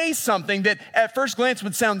say something that at first glance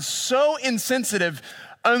would sound so insensitive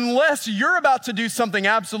unless you're about to do something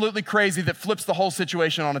absolutely crazy that flips the whole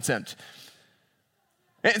situation on its end.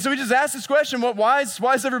 And so we just asked this question, why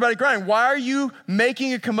is everybody crying? Why are you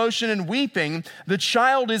making a commotion and weeping? The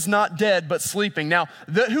child is not dead, but sleeping. Now,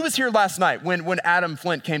 who was here last night when Adam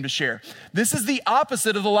Flint came to share? This is the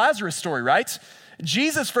opposite of the Lazarus story, right?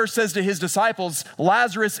 Jesus first says to his disciples,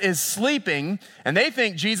 Lazarus is sleeping, and they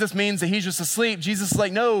think Jesus means that he's just asleep. Jesus is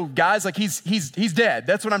like, no, guys, like he's dead.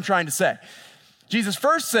 That's what I'm trying to say. Jesus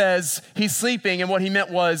first says he's sleeping, and what he meant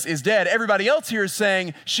was is dead. Everybody else here is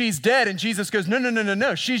saying she's dead, and Jesus goes,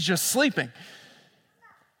 no, she's just sleeping.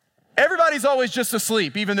 Everybody's always just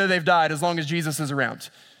asleep, even though they've died, as long as Jesus is around.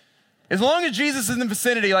 As long as Jesus is in the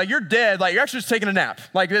vicinity, like you're dead, like you're actually just taking a nap.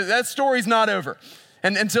 Like that story's not over.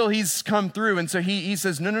 And until he's come through. And so he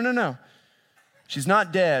says, no. She's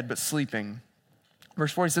not dead, but sleeping.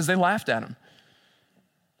 Verse 4, he says, they laughed at him.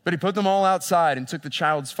 But he put them all outside and took the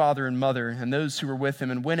child's father and mother and those who were with him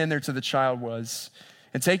and went in there to the child was.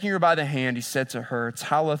 And taking her by the hand, he said to her,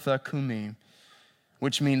 Talitha cumi,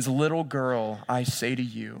 which means, little girl, I say to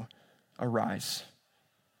you, arise.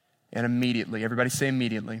 And immediately, everybody say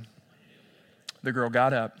immediately, the girl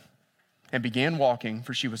got up and began walking,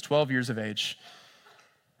 for she was 12 years of age.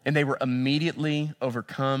 And they were immediately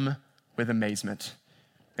overcome with amazement.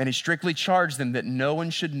 And he strictly charged them that no one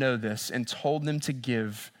should know this and told them to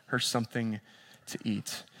give her something to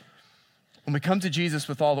eat. When we come to Jesus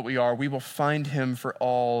with all that we are, we will find him for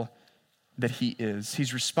all that he is.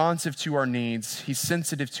 He's responsive to our needs. He's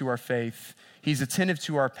sensitive to our faith. He's attentive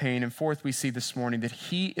to our pain. And fourth, we see this morning that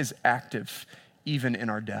he is active even in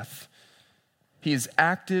our death. He is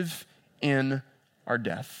active in our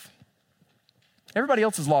death. Everybody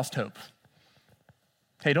else has lost hope.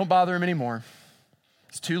 Hey, don't bother him anymore.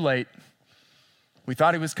 It's too late. We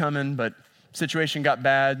thought he was coming, but situation got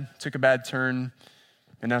bad, took a bad turn,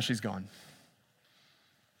 and now she's gone.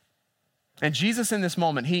 And Jesus in this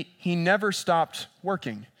moment, he never stopped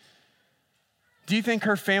working. Do you think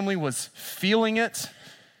her family was feeling it?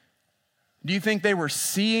 Do you think they were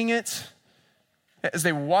seeing it as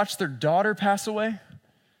they watched their daughter pass away?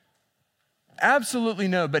 Absolutely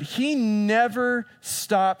no, but he never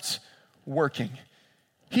stopped working.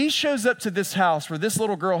 He shows up to this house where this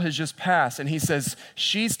little girl has just passed, and he says,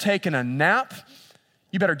 she's taken a nap.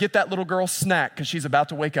 You better get that little girl snack because she's about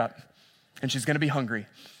to wake up, and she's going to be hungry.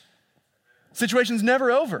 Situation's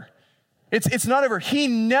never over. It's not over. He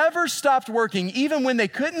never stopped working, even when they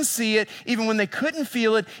couldn't see it, even when they couldn't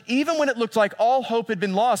feel it, even when it looked like all hope had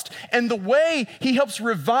been lost. And the way he helps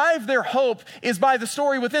revive their hope is by the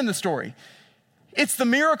story within the story. It's the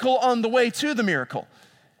miracle on the way to the miracle.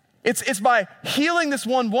 It's by healing this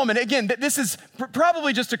one woman. Again, this is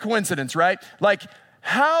probably just a coincidence, right? Like,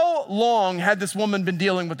 how long had this woman been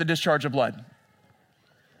dealing with the discharge of blood?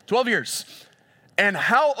 12 years. And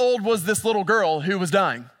how old was this little girl who was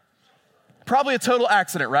dying? Probably a total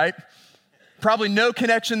accident, right? Probably no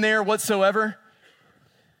connection there whatsoever.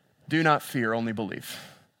 Do not fear, only believe.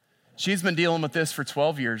 She's been dealing with this for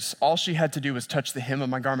 12 years. All she had to do was touch the hem of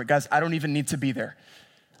my garment. Guys, I don't even need to be there.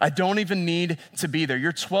 I don't even need to be there.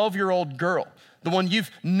 Your 12-year-old girl, the one you've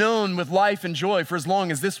known with life and joy for as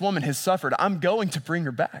long as this woman has suffered, I'm going to bring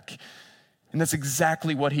her back. And that's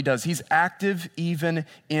exactly what he does. He's active even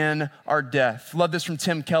in our death. Love this from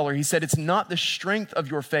Tim Keller. He said, it's not the strength of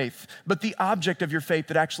your faith, but the object of your faith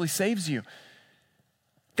that actually saves you.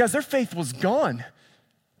 Guys, their faith was gone.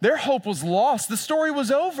 Their hope was lost. The story was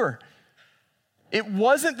over. It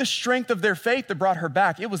wasn't the strength of their faith that brought her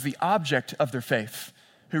back. It was the object of their faith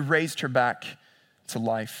who raised her back to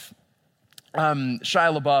life.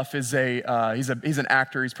 Shia LaBeouf is he's an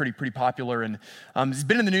actor. He's pretty popular, and he's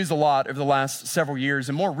been in the news a lot over the last several years,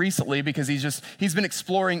 and more recently because he's been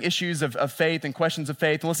exploring issues of faith and questions of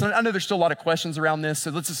faith. And listen, I know there's still a lot of questions around this,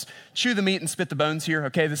 so let's just chew the meat and spit the bones here.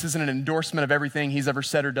 Okay, this isn't an endorsement of everything he's ever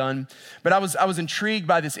said or done, but I was intrigued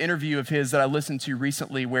by this interview of his that I listened to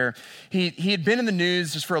recently, where he had been in the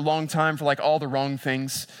news just for a long time for like all the wrong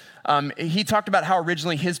things. He talked about how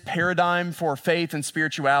originally his paradigm for faith and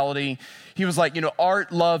spirituality, he was like,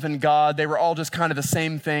 art, love, and God, they were all just kind of the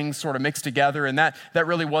same thing sort of mixed together. And that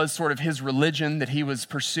really was sort of his religion that he was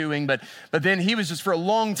pursuing. But then he was just, for a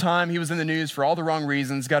long time, he was in the news for all the wrong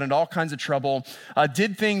reasons, got into all kinds of trouble,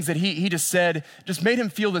 did things that he just said, just made him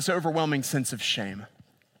feel this overwhelming sense of shame.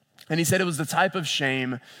 And he said it was the type of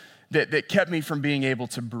shame that kept me from being able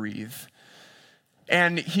to breathe.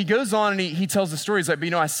 And he goes on and he tells the story. He's like,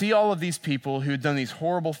 I see all of these people who had done these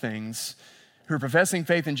horrible things, who are professing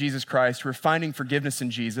faith in Jesus Christ, who are finding forgiveness in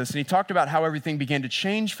Jesus. And he talked about how everything began to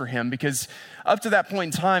change for him, because up to that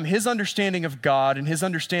point in time, his understanding of God and his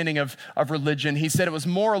understanding of religion, he said it was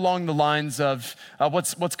more along the lines of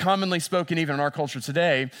what's commonly spoken even in our culture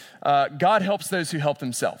today, God helps those who help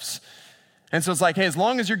themselves. And so it's like, hey, as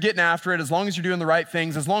long as you're getting after it, as long as you're doing the right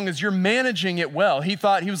things, as long as you're managing it well. He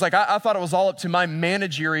was like, I thought it was all up to my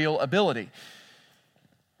managerial ability.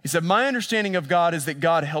 He said, my understanding of God is that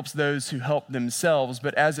God helps those who help themselves,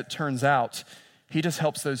 but as it turns out, he just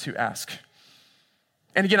helps those who ask.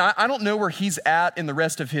 And again, I don't know where he's at in the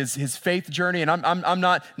rest of his faith journey, and I'm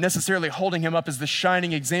not necessarily holding him up as the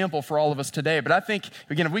shining example for all of us today, but I think,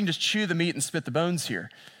 again, if we can just chew the meat and spit the bones here,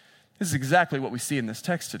 this is exactly what we see in this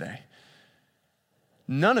text today.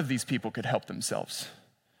 None of these people could help themselves.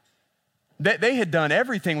 They had done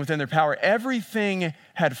everything within their power. Everything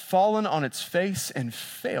had fallen on its face and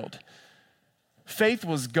failed. Faith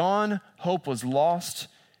was gone, hope was lost,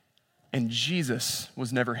 and Jesus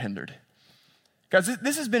was never hindered. Guys,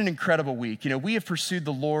 this has been an incredible week. We have pursued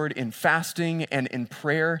the Lord in fasting and in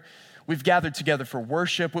prayer. We've gathered together for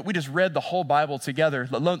worship. We just read the whole Bible together.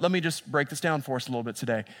 Let me just break this down for us a little bit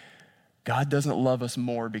today. God doesn't love us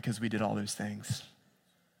more because we did all those things.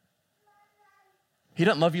 He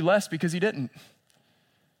doesn't love you less because he didn't.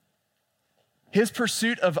 His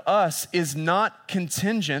pursuit of us is not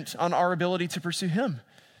contingent on our ability to pursue him.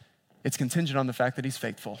 It's contingent on the fact that he's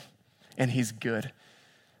faithful and he's good.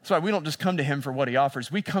 That's why we don't just come to him for what he offers.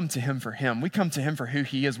 We come to him for him. We come to him for who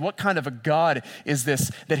he is. What kind of a God is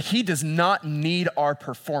this that he does not need our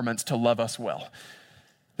performance to love us well?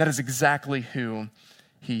 That is exactly who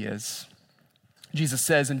he is. Jesus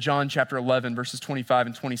says in John chapter 11, verses 25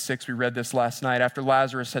 and 26, we read this last night, after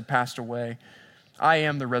Lazarus had passed away, I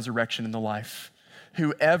am the resurrection and the life.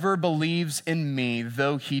 Whoever believes in me,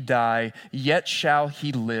 though he die, yet shall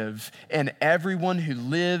he live. And everyone who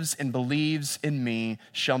lives and believes in me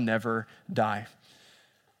shall never die.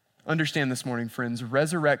 Understand this morning, friends,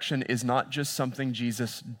 resurrection is not just something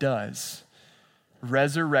Jesus does.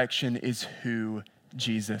 Resurrection is who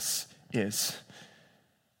Jesus is.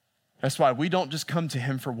 That's why we don't just come to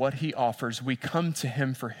him for what he offers. We come to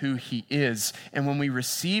him for who he is. And when we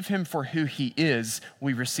receive him for who he is,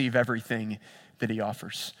 we receive everything that he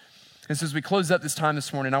offers. And so as we close up this time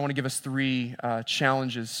this morning, I want to give us three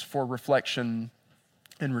challenges for reflection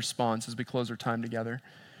and response as we close our time together.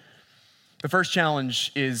 The first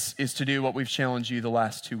challenge is to do what we've challenged you the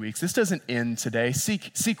last 2 weeks. This doesn't end today.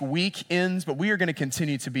 Seek week ends, but we are going to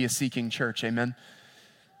continue to be a seeking church. Amen.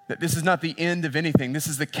 That this is not the end of anything. This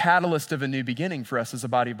is the catalyst of a new beginning for us as a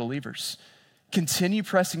body of believers. Continue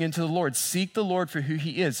pressing into the Lord. Seek the Lord for who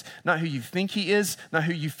he is, not who you think he is, not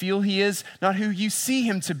who you feel he is, not who you see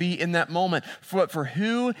him to be in that moment, but for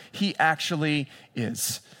who he actually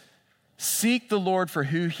is. Seek the Lord for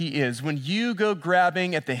who he is. When you go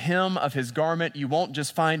grabbing at the hem of his garment, you won't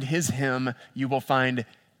just find his hem, you will find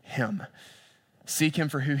him. Seek him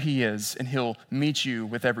for who he is, and he'll meet you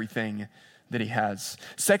with everything that he has.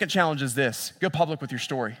 Second challenge is this: go public with your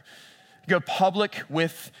story. Go public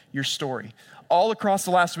with your story. All across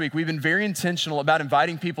the last week, we've been very intentional about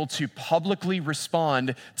inviting people to publicly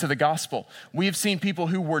respond to the gospel. We've seen people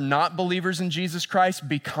who were not believers in Jesus Christ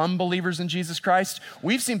become believers in Jesus Christ.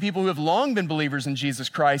 We've seen people who have long been believers in Jesus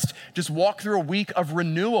Christ just walk through a week of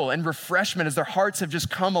renewal and refreshment as their hearts have just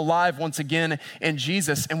come alive once again in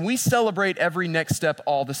Jesus. And we celebrate every next step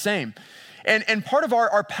all the same. And part of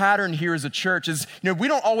our pattern here as a church is, we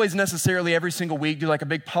don't always necessarily every single week do like a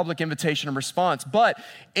big public invitation and response, but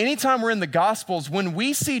anytime we're in the Gospels, when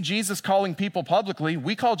we see Jesus calling people publicly,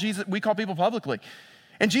 we call people publicly.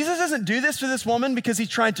 And Jesus doesn't do this to this woman because he's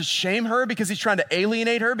trying to shame her, because he's trying to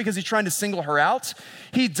alienate her, because he's trying to single her out.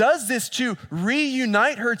 He does this to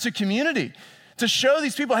reunite her to community, to show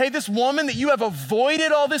these people, hey, this woman that you have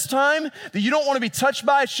avoided all this time, that you don't want to be touched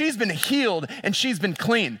by, she's been healed and she's been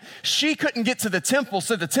clean. She couldn't get to the temple,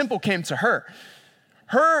 so the temple came to her.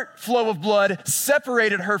 Her flow of blood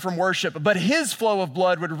separated her from worship, but his flow of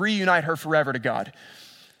blood would reunite her forever to God.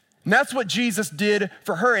 And that's what Jesus did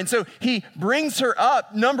for her. And so he brings her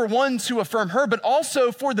up, number one, to affirm her, but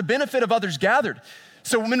also for the benefit of others gathered.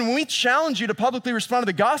 So when we challenge you to publicly respond to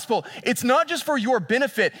the gospel, it's not just for your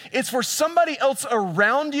benefit, it's for somebody else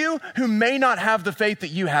around you who may not have the faith that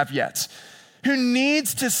you have yet, who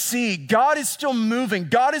needs to see God is still moving,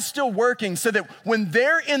 God is still working, so that when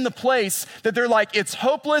they're in the place that they're like, it's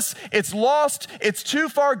hopeless, it's lost, it's too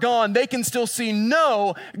far gone, they can still see,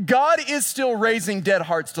 no, God is still raising dead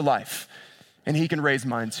hearts to life, and he can raise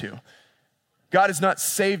mine too. God has not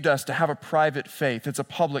saved us to have a private faith. It's a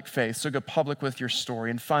public faith, so go public with your story.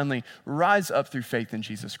 And finally, rise up through faith in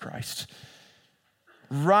Jesus Christ.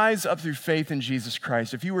 Rise up through faith in Jesus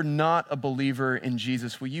Christ. If you are not a believer in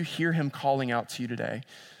Jesus, will you hear him calling out to you today,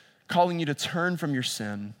 calling you to turn from your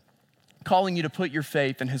sin, calling you to put your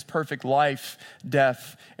faith in his perfect life,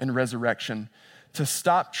 death, and resurrection, to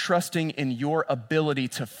stop trusting in your ability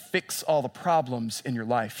to fix all the problems in your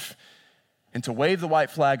life, and to wave the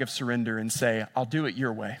white flag of surrender and say, I'll do it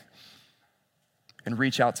your way, and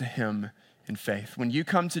reach out to him in faith. When you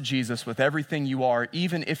come to Jesus with everything you are,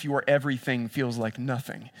 even if your everything feels like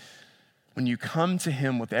nothing, when you come to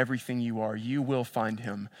him with everything you are, you will find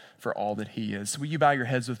him for all that he is. So will you bow your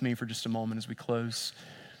heads with me for just a moment as we close?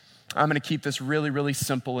 I'm going to keep this really, really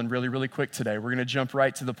simple and really, really quick today. We're going to jump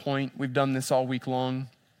right to the point. We've done this all week long.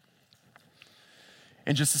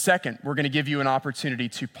 In just a second, we're going to give you an opportunity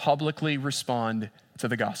to publicly respond to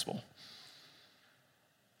the gospel.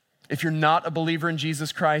 If you're not a believer in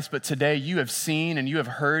Jesus Christ, but today you have seen and you have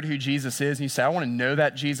heard who Jesus is, and you say, I want to know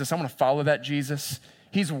that Jesus, I want to follow that Jesus.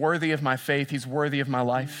 He's worthy of my faith, he's worthy of my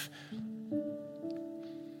life.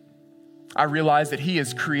 I realize that he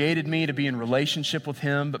has created me to be in relationship with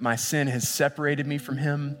him, but my sin has separated me from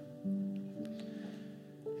him.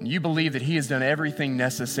 And you believe that he has done everything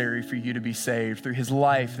necessary for you to be saved through his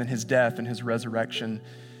life and his death and his resurrection.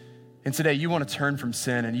 And today you want to turn from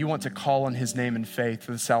sin and you want to call on his name in faith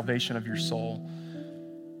for the salvation of your soul.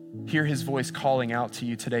 Hear his voice calling out to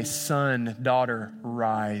you today, son, daughter,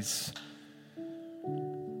 rise.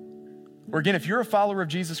 Or again, if you're a follower of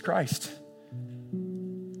Jesus Christ,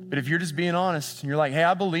 but if you're just being honest and you're like, hey,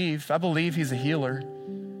 I believe he's a healer,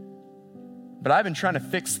 but I've been trying to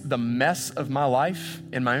fix the mess of my life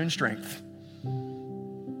in my own strength.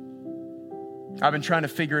 I've been trying to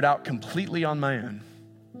figure it out completely on my own.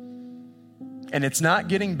 And it's not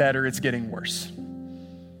getting better, it's getting worse.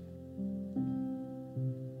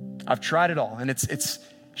 I've tried it all, and it's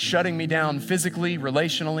shutting me down physically,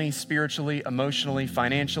 relationally, spiritually, emotionally,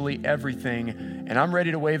 financially, everything. And I'm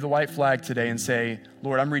ready to wave the white flag today and say,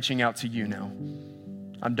 Lord, I'm reaching out to you now.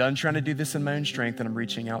 I'm done trying to do this in my own strength, and I'm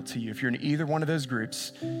reaching out to you. If you're in either one of those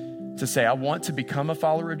groups, to say, I want to become a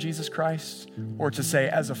follower of Jesus Christ, or to say,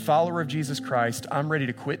 as a follower of Jesus Christ, I'm ready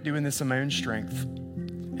to quit doing this in my own strength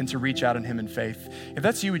and to reach out on him in faith. If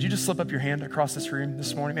that's you, would you just slip up your hand across this room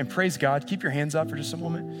this morning? And praise God. Keep your hands up for just a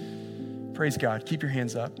moment. Praise God. Keep your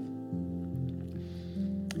hands up.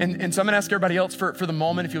 And so I'm going to ask everybody else for the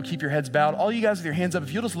moment, if you'll keep your heads bowed. All you guys with your hands up,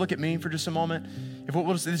 if you'll just look at me for just a moment. If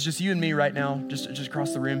this is just you and me right now, just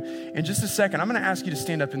across the room. In just a second, I'm going to ask you to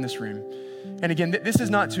stand up in this room. And again, this is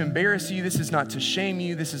not to embarrass you. This is not to shame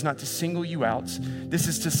you. This is not to single you out. This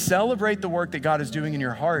is to celebrate the work that God is doing in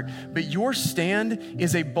your heart. But your stand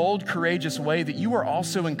is a bold, courageous way that you are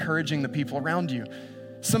also encouraging the people around you.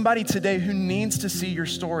 Somebody today who needs to see your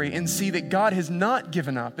story and see that God has not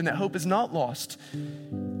given up and that hope is not lost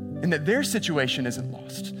and that their situation isn't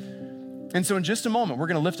lost. And so in just a moment, we're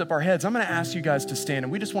going to lift up our heads. I'm going to ask you guys to stand,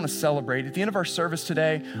 and we just want to celebrate. At the end of our service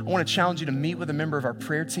today, I want to challenge you to meet with a member of our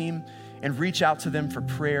prayer team and reach out to them for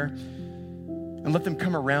prayer and let them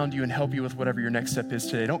come around you and help you with whatever your next step is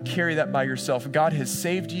today. Don't carry that by yourself. God has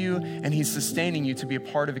saved you, and he's sustaining you to be a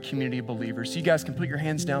part of a community of believers. So you guys can put your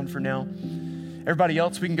hands down for now. Everybody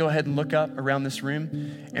else, we can go ahead and look up around this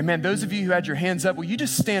room. And man, those of you who had your hands up, will you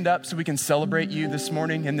just stand up so we can celebrate you this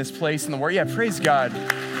morning in this place in the world? Yeah, praise God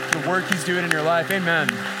for the work he's doing in your life. Amen.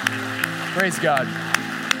 Praise God.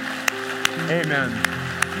 Amen.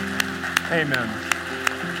 Amen.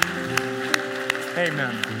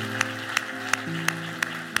 Amen.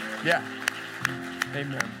 Yeah.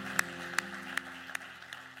 Amen.